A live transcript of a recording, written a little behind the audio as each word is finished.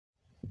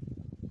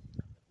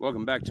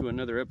Welcome back to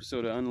another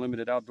episode of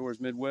Unlimited Outdoors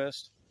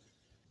Midwest.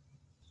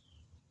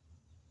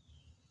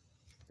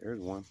 There's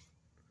one.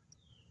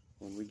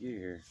 When we get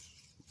here,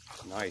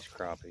 nice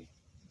crappie.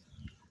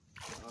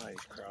 Nice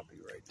crappie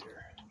right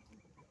there.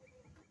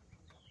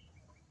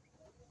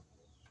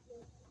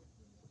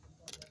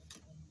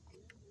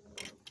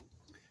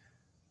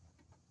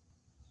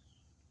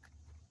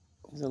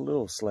 He's a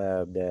little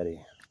slab daddy.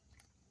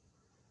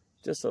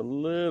 Just a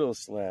little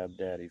slab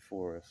daddy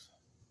for us.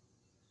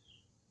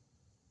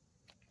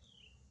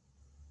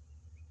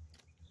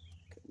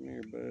 Come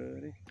here,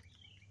 buddy.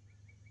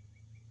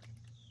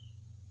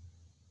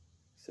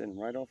 Sitting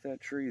right off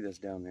that tree that's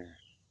down there.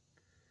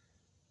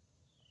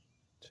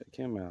 Check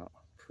him out.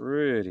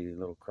 Pretty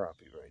little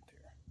crappie right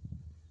there.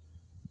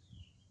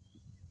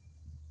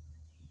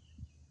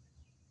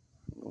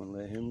 I'm going to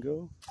let him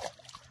go.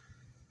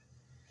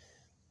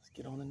 Let's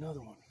get on another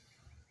one.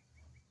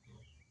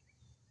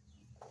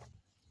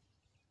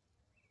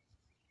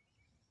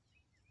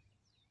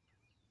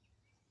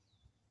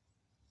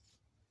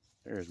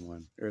 There's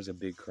one. There's a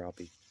big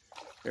crappie.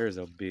 There's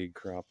a big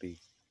crappie.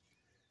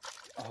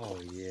 Oh,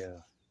 yeah.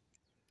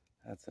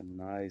 That's a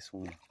nice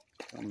one.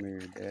 Come here,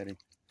 daddy.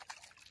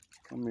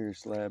 Come here,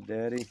 slab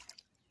daddy.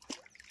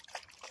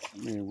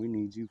 Come here. We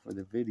need you for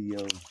the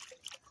video.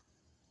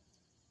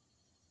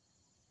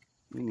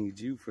 We need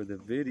you for the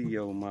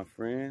video, my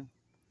friend.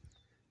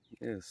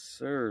 Yes,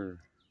 sir.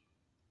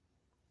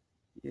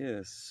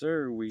 Yes,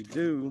 sir, we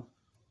do.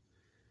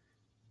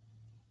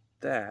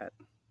 That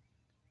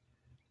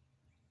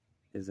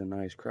is a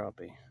nice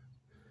crappie.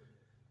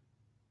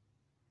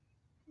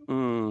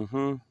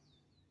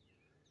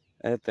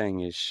 That thing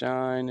is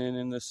shining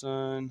in the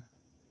sun.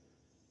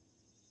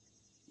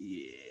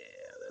 Yeah,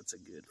 that's a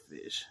good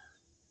fish.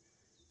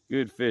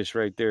 Good fish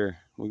right there.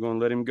 We're going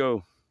to let him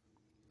go.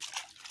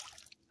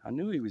 I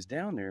knew he was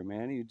down there,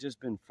 man. He had just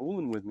been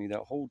fooling with me that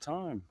whole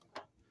time.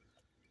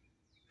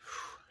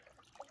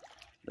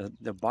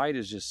 The bite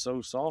is just so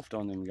soft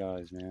on them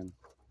guys, man.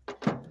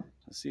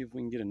 Let's see if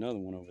we can get another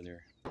one over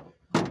there.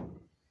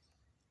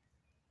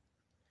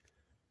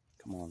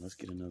 Come on, let's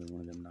get another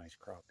one of them nice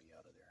crappie out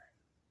of there.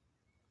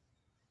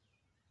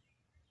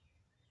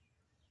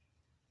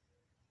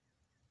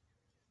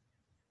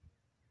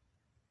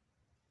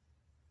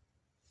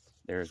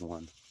 There's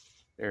one.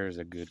 There's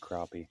a good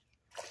crappie.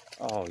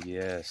 Oh,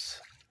 yes.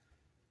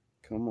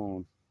 Come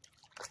on.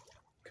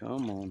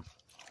 Come on.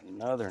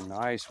 Another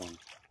nice one.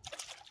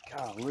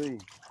 Golly.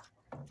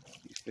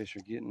 These fish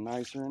are getting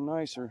nicer and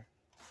nicer.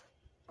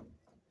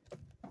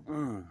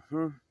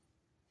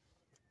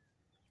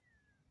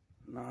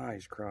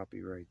 Nice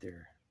crappie right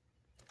there.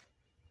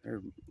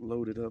 They're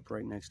loaded up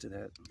right next to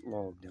that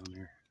log down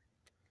there.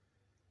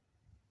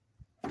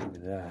 Look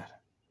at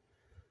that.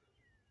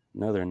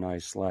 Another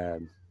nice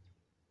slab.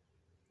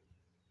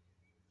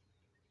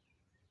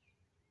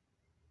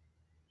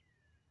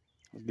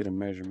 Let's get a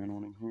measurement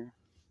on him here.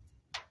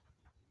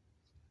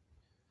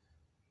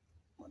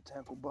 My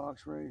tackle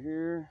box right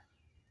here.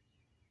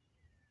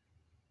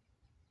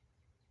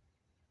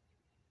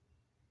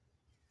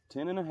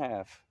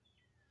 10.5.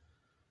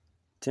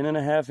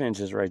 10.5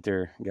 inches right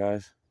there,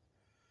 guys.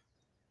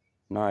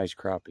 Nice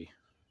crappie.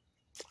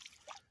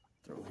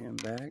 Throw him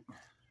back.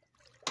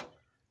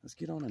 Let's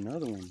get on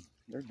another one.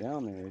 They're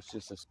down there. It's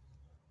just a...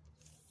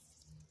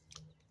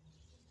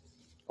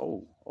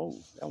 Oh,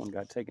 that one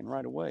got taken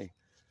right away.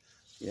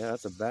 Yeah,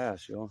 that's a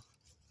bass, y'all.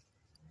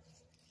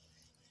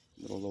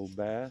 Little old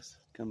bass.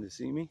 Come to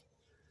see me.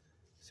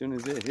 As soon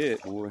as it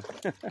hit, boy.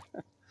 As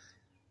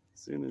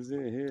soon as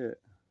it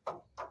hit.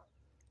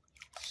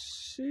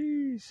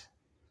 Sheesh.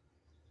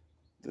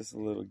 Just a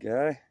little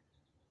guy.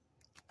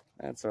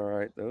 That's all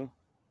right, though.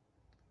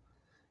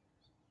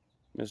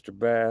 Mr.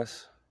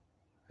 Bass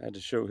had to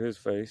show his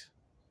face.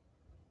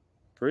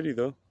 Pretty,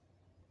 though.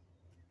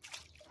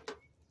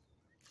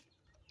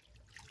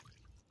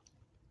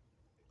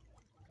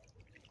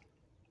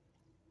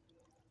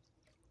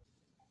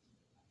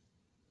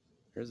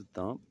 There's a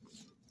thump.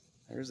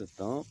 There's a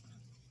thump.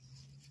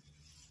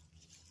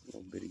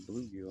 Little bitty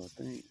bluegill, I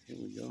think. Here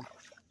we go.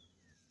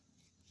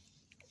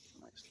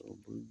 Nice little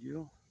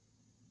bluegill.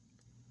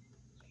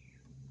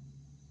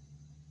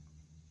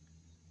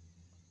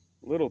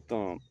 Little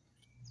thump.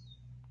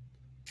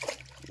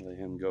 Let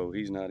him go.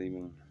 He's not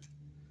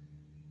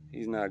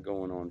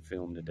going on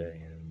film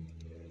today.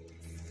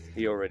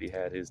 He already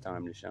had his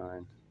time to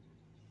shine.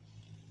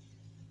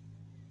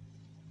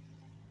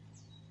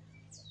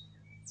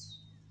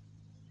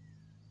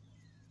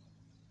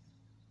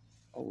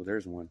 Oh,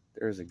 there's one.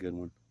 There's a good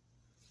one.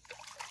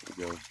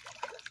 There we go.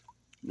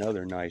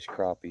 Another nice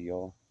crappie,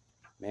 y'all.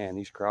 Man,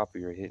 these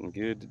crappie are hitting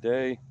good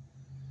today.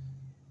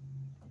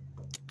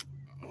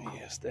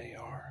 Yes, they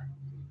are.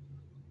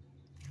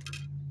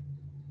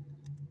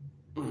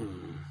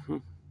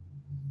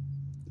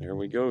 There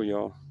we go,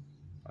 y'all.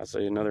 I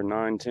say another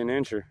 9-10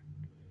 incher.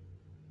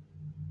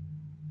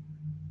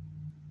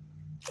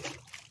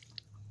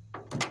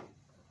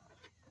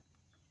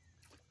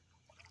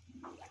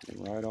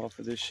 Right off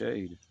of this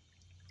shade.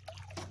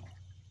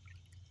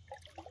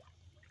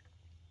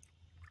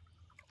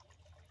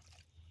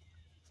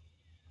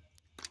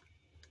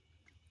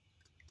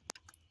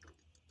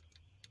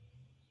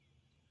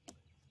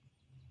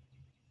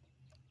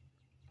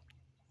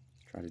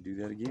 Try to do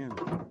that again.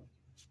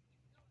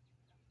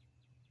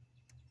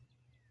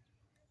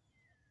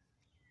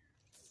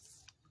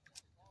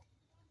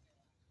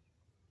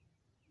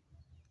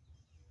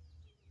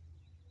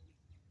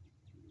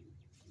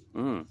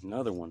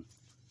 Another one.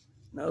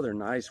 Another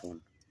nice one.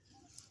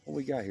 What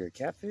we got here?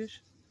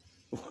 Catfish?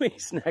 We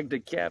snagged a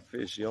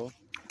catfish, y'all.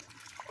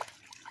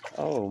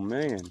 Oh,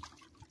 man.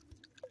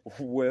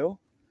 Well,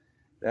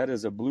 that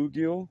is a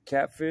bluegill,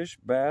 catfish,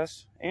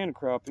 bass, and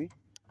crappie.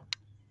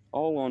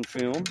 All on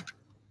film.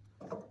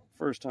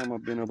 First time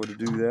I've been able to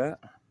do that.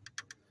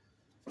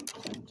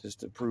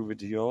 Just to prove it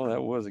to y'all,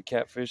 that was a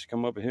catfish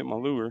come up and hit my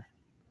lure.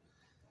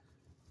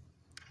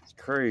 It's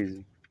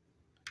crazy.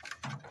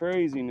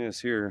 Craziness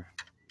here.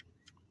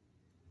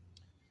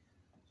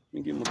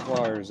 Let me get my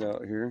pliers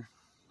out here.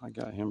 I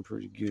got him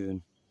pretty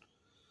good.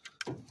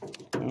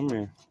 Come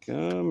here.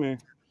 Come here.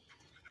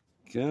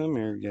 Come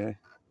here, guy.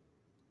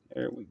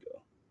 There we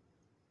go.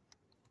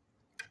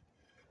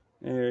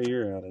 There,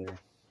 you're out of there.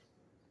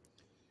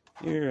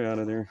 You're out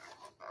of there.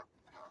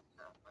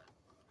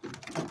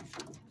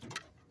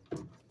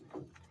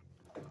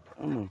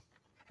 Come on.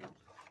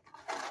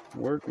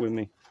 Work with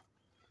me.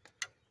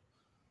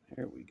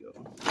 There we go.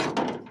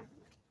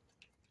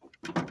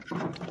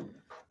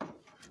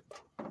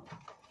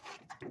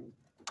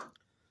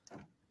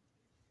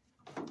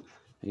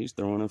 He's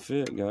throwing a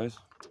fit, guys.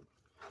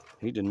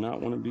 He did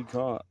not want to be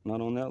caught.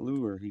 Not on that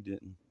lure, he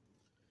didn't.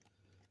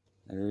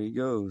 There he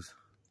goes.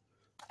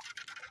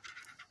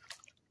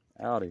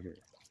 Out of here.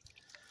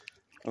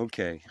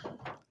 Okay.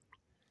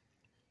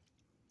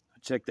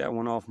 Check that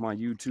one off my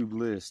YouTube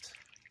list.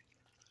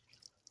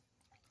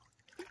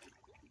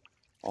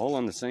 All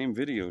on the same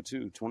video,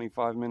 too.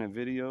 25-minute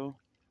video.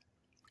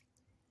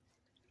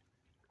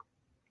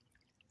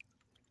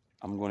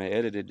 I'm going to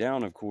edit it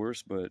down, of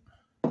course, but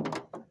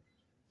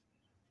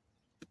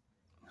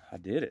I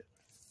did it.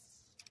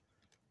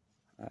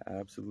 I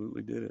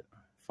absolutely did it.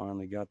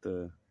 Finally got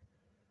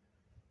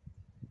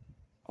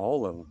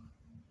all of them.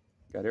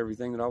 Got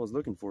everything that I was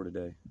looking for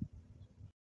today.